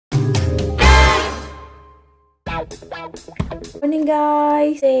Morning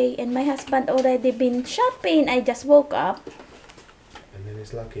guys, and my husband already been shopping. I just woke up. And then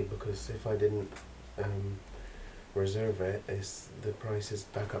it's lucky because if I didn't reserve it, the price is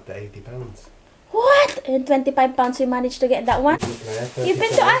back up to £80. What? And £25 we managed to get that one? You've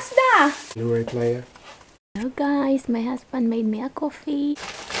been to Asda! Blu-ray player. Hello guys, my husband made me a coffee.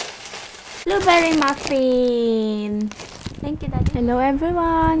 Blueberry muffin. Thank you, Daddy. Hello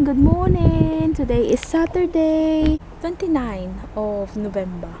everyone, good morning. Today is Saturday, 29 of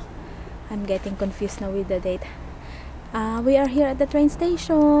November. I'm getting confused now with the date. We are here at the train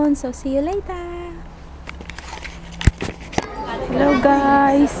station, so see you later. Hello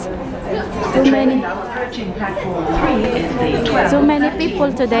guys. Too many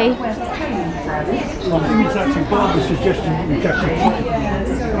people today.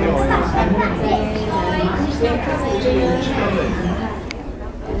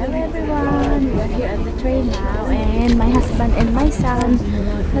 Hello everyone, we are here at the train now, and my husband and my son.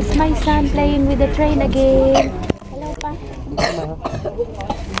 That's my son playing with the train again. Hello pa.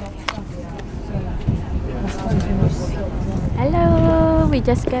 Hello, we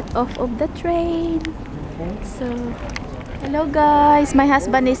just get off of the train. So hello guys, my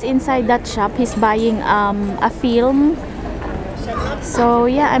husband is inside that shop. He's buying a film. So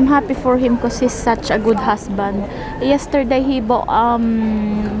yeah, I'm happy for him because he's such a good husband. Yesterday he bought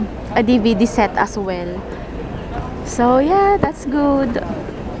a DVD set as well. So yeah, that's good.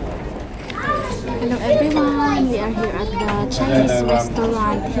 Hello everyone, we are here at the Chinese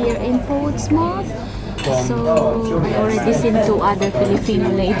restaurant here in Portsmouth. So I already seen two other Filipino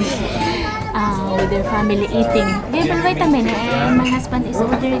ladies with their family eating. Gabriel, wait a minute, and my husband is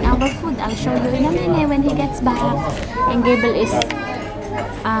ordering our food. I'll show you in a minute when he gets back. And Gabriel is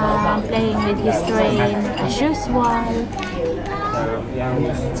playing with his train as usual.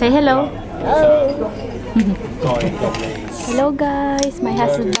 Say hello. Hello guys, my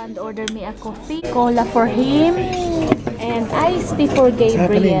husband ordered me a coffee, cola for him, and iced tea for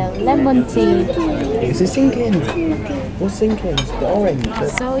Gabriel, lemon tea. Is it sinking? What's sinking? The orange.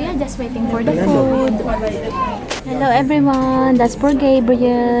 So yeah, just waiting for the food. Hello everyone, that's for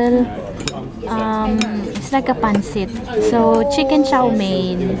Gabriel. It's like a pancit. So chicken chow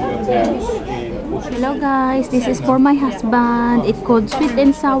mein. Hello guys, this is for my husband. It's called sweet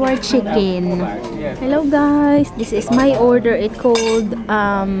and sour chicken. Hello guys, this is my order. It's called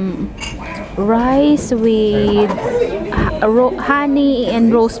rice with honey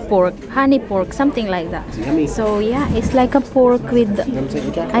and roast pork, honey pork, something like that. So yeah, it's like a pork with,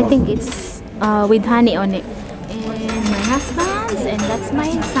 I think it's with honey on it. And my husband's, and that's my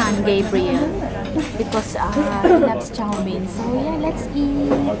son Gabriel, because he loves chow mein. So yeah, let's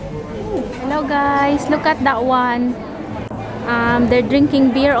eat. Hello guys, look at that one. They're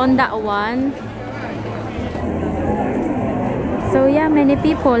drinking beer on that one. So yeah, many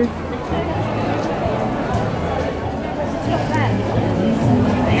people.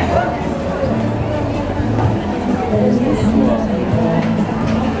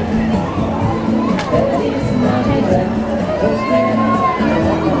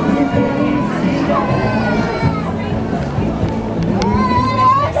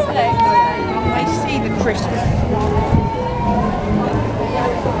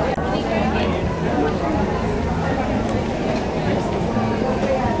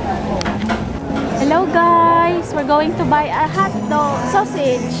 Hello guys, we're going to buy a hot dog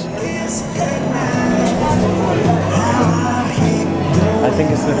sausage. I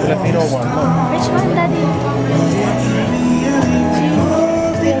think it's the Filipino one. Which one, Daddy?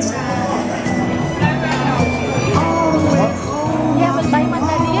 Yeah, we'll buy one,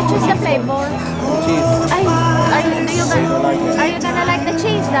 Daddy. You choose the flavor. Cheese. Are you gonna like the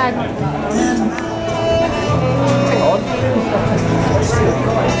cheese, Dad?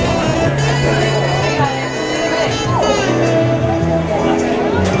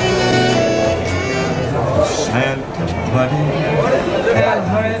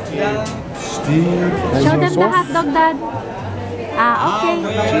 Show them the hot dog, Dad. Okay.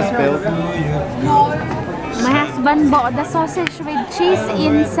 Cheese filled. My husband bought the sausage with cheese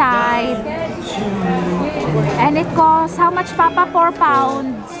inside. And it costs, how much, Papa? 4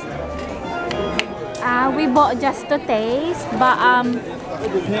 pounds. We bought just to taste, but I'm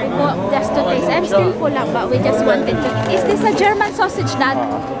still full up, but we just wanted to. Is this a German sausage, Dad?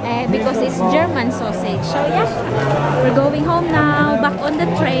 Because it's German sausage. So yeah, we're going home now, back on the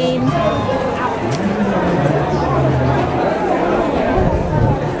train.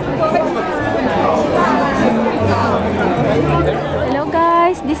 Hello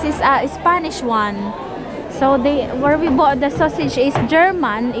guys, this is a Spanish one. So where we bought the sausage is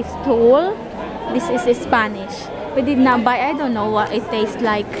German, it's tall. This is Spanish. We did not buy. I don't know what it tastes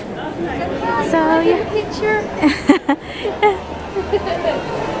like. So yeah. Picture.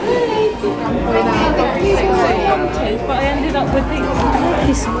 But I ended up with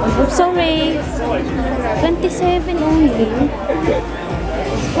this one. I'm sorry. 27 only.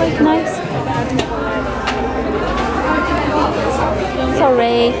 It's quite nice.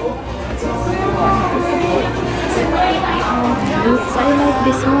 Sorry. Oops, I like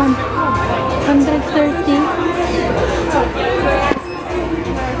this one. 130.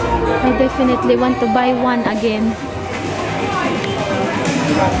 I definitely want to buy one again.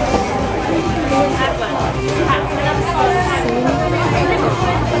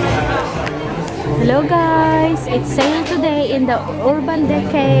 Hello guys, it's sale today in the Urban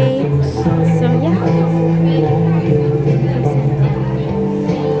Decay. So yeah.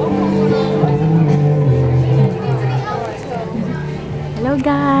 Hello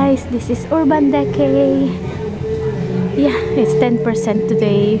guys, this is Urban Decay. Yeah, it's 10%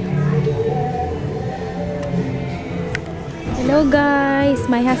 today. Hello guys,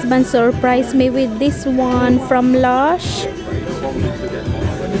 my husband surprised me with this one from Lush.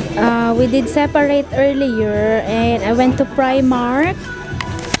 We did separate earlier and I went to Primark,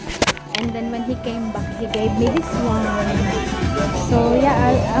 and then when he came back he gave me this one. So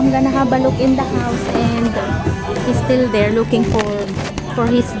yeah, I'm gonna have a look in the house, and he's still there looking for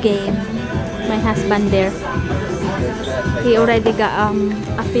his game. My husband there, he already got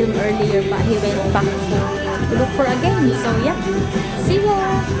a film earlier, but he went back to look for a game. So yeah, see ya.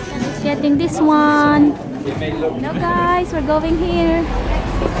 Getting this one. Now guys, we're going here.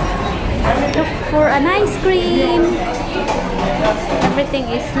 Look for an ice cream. Everything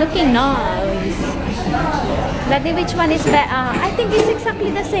is looking nice. Daddy, which one is better? I think it's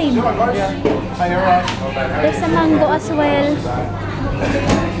exactly the same. There's a mango as well.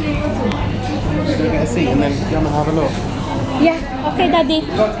 Get a seat and then come and have a look. Yeah, okay Daddy.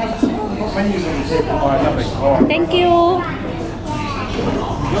 Thank you.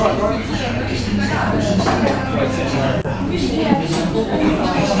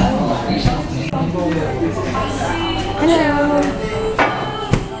 Hello.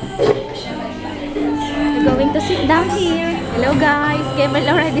 We're going to sit down here. Hello guys. Gabriel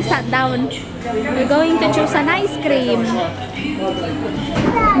already sat down. We're going to choose an ice cream.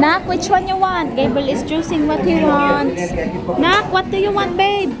 Nak, which one you want? Gabriel is choosing what he wants. Nak, what do you want,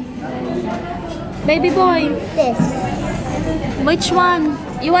 babe? Baby boy. This. Which one?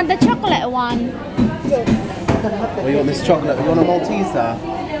 You want the chocolate one? This. Well, you want this chocolate? You want a Malteser?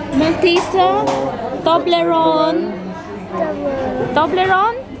 Malteser? Toblerone?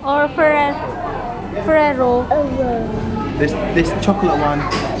 Toblerone? Or Ferrero? This chocolate one.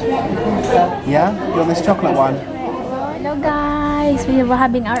 Yeah? You want this chocolate one? Hello guys, we are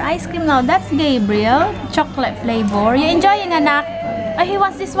having our ice cream now. That's Gabriel, chocolate flavor. You enjoying, anak? Oh, he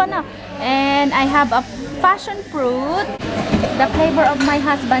wants this one now. And I have a passion fruit. The flavor of my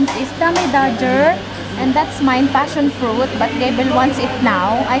husband's is Tummy Dodger, and that's mine, passion fruit. But Gabriel wants it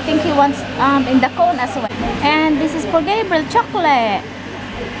now. I think he wants in the cone as well. And this is for Gabriel, chocolate.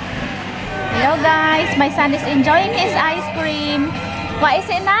 Hello guys, my son is enjoying his ice cream. What is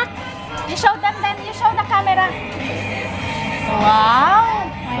it, Nak? You show them, then you show the camera. Wow,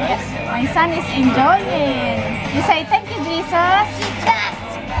 my son is enjoying. You say thank you, Jesus. Jesus.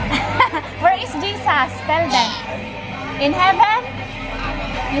 Where is Jesus? Tell them. In heaven?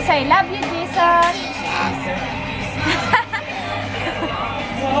 You say love you, Jesus.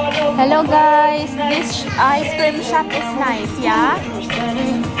 Hello guys, this ice cream shop is nice, yeah?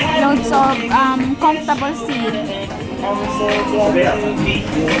 Loads of comfortable seats.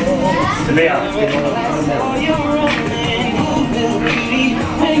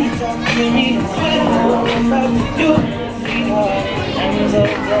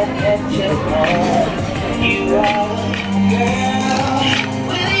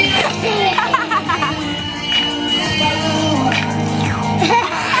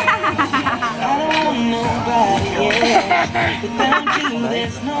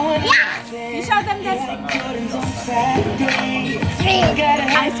 You show them this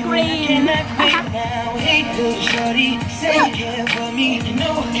ice cream.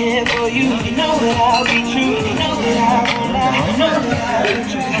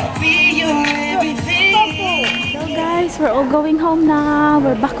 So guys, we're all going home now.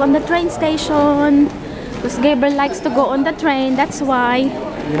 We're back on the train station because Gabriel likes to go on the train. That's why. You're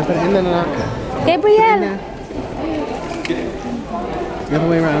gonna put it in there, Nanaka? Gabriel. The other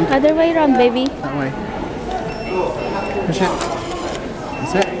way around. Other way around, baby. That way. Push it.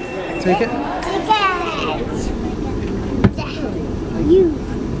 That's it. Take it. You.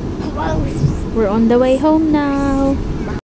 Gross. We're on the way home now.